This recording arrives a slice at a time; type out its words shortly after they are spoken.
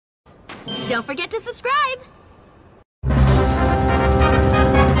Don't forget to subscribe!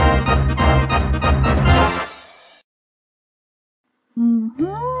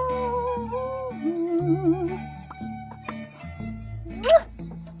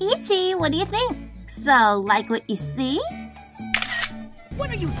 Iichi, what do you think? So, like what you see? What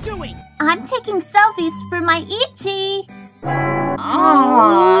are you doing? I'm taking selfies for my Iichi!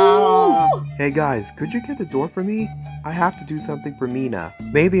 Oh. Hey guys, could you get the door for me? I have to do something for Mina.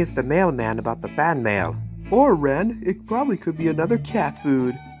 Maybe it's the mailman about the fan mail. Or Ren, it probably could be another cat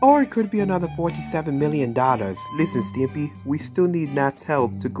food. Or it could be another $47 million. Listen, Stimpy, we still need Nat's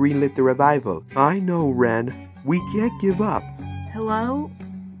help to greenlit the revival. I know, Ren. We can't give up. Hello?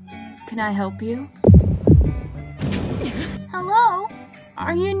 Can I help you? Hello?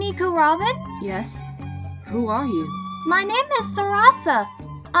 Are you Nico Robin? Yes. Who are you? My name is Sarasa.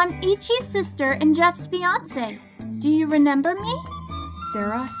 I'm Ichi's sister and Jeff's fiance. Do you remember me?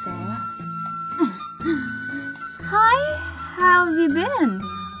 Sarasa? Hi, how have you been?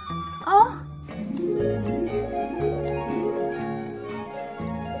 Oh.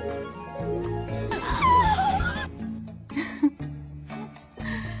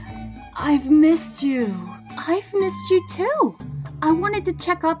 I've missed you. I've missed you too. I wanted to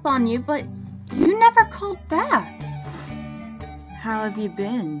check up on you, but you never called back. How have you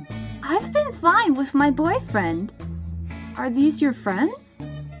been? I've been fine with my boyfriend. Are these your friends?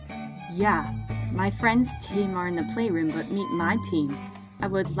 Yeah. My friends' team are in the playroom, but meet my team. I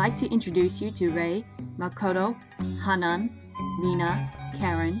would like to introduce you to Rei, Makoto, Hanan, Mina,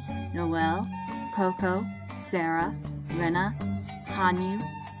 Karen, Noelle, Coco, Sarah, Rena, Hanyu,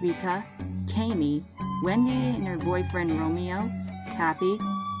 Rika, Kami, Wendy and her boyfriend Romeo, Happy,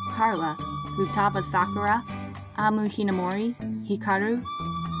 Carla, Futaba Sakura, Amu Hinamori, Hikaru,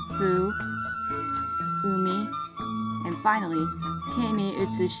 Fu, Umi, and finally, Kami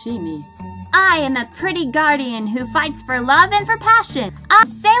Utsushimi. I am a pretty guardian who fights for love and for passion. I'm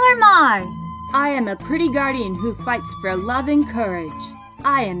Sailor Mars. I am a pretty guardian who fights for love and courage.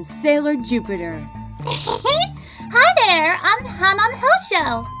 I am Sailor Jupiter. Hi there, I'm Hanan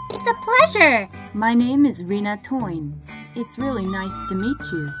Hosho. It's a pleasure. My name is Rina Toin. It's really nice to meet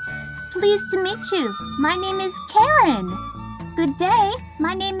you. Pleased to meet you. My name is Karen. Good day,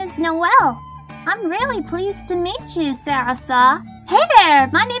 my name is Noelle. I'm really pleased to meet you, Sarasa. Hey there,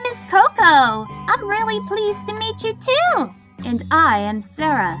 my name is Coco. I'm really pleased to meet you too. And I am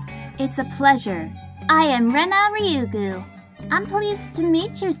Sarah. It's a pleasure. I am Rena Ryugu. I'm pleased to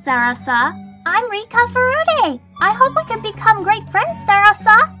meet you, Sarasa. I'm Rika Furude. I hope we can become great friends,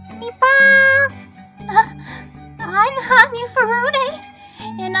 Sarasa. Nipa! I'm Hanyu Furude,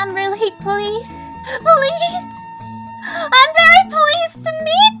 and I'm really pleased. Please! I'm very pleased to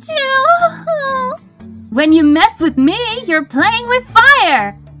meet you! When you mess with me, you're playing with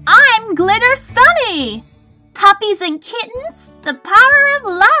fire! I'm Glitter Sunny! Puppies and kittens, the power of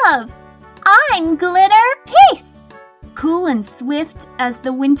love! I'm Glitter Peace! Cool and swift as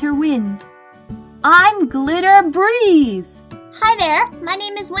the winter wind. I'm Glitter Breeze! Hi there, my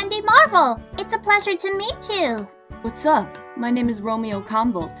name is Wendy Marvel. It's a pleasure to meet you. What's up? My name is Romeo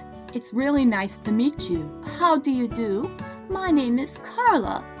Combolt. It's really nice to meet you. How do you do? My name is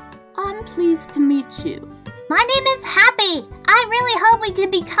Carla. I'm pleased to meet you. My name is Happy. I really hope we can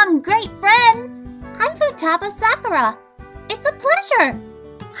become great friends. I'm Futaba Sakura. It's a pleasure.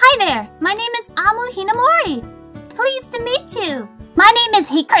 Hi there, my name is Amu Hinamori. Pleased to meet you. My name is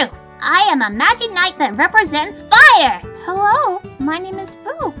Hikaru. I am a magic knight that represents fire. Hello, my name is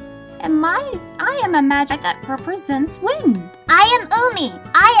Fu. And I am a magic that represents wind. I am Umi.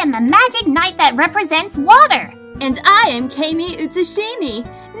 I am a magic knight that represents water. And I am Kami Utsushimi.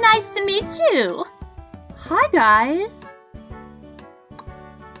 Nice to meet you. Hi, guys.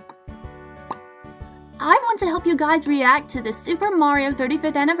 I want to help you guys react to the Super Mario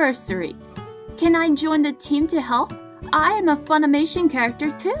 35th anniversary. Can I join the team to help? I am a Funimation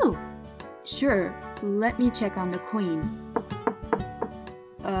character too. Sure, let me check on the queen.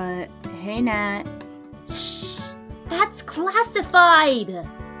 Hey Nat. Shh, that's classified.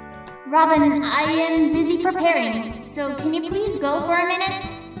 Robin, I am busy preparing, so can you please go for a minute?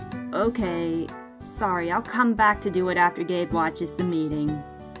 Okay, sorry, I'll come back to do it after Gabe watches the meeting.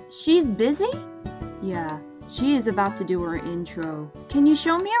 She's busy? Yeah, she is about to do her intro. Can you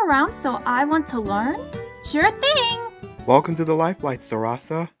show me around so I want to learn? Sure thing! Welcome to the Lifelight,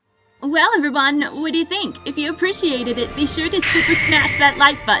 Sarasa. Well, everyone, what do you think? If you appreciated it, be sure to super smash that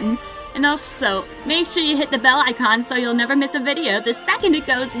like button. And also, make sure you hit the bell icon so you'll never miss a video the second it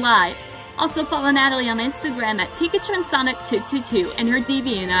goes live. Also follow Natalie on Instagram at PikachuandSonic222 and her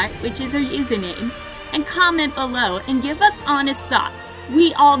DeviantArt, which is her username. and comment below and give us honest thoughts.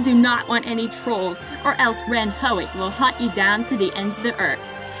 We all do not want any trolls, or else Ren Hoek will hunt you down to the ends of the earth.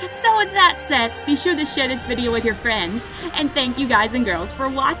 So with that said, be sure to share this video with your friends, and thank you guys and girls for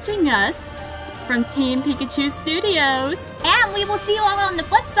watching us from Team Pikachu Studios. And we will see you all on the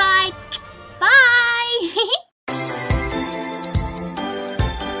flip side. Bye!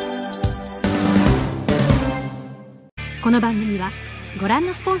 この番組はご覧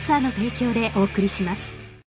のスポンサーの提供でお送りします。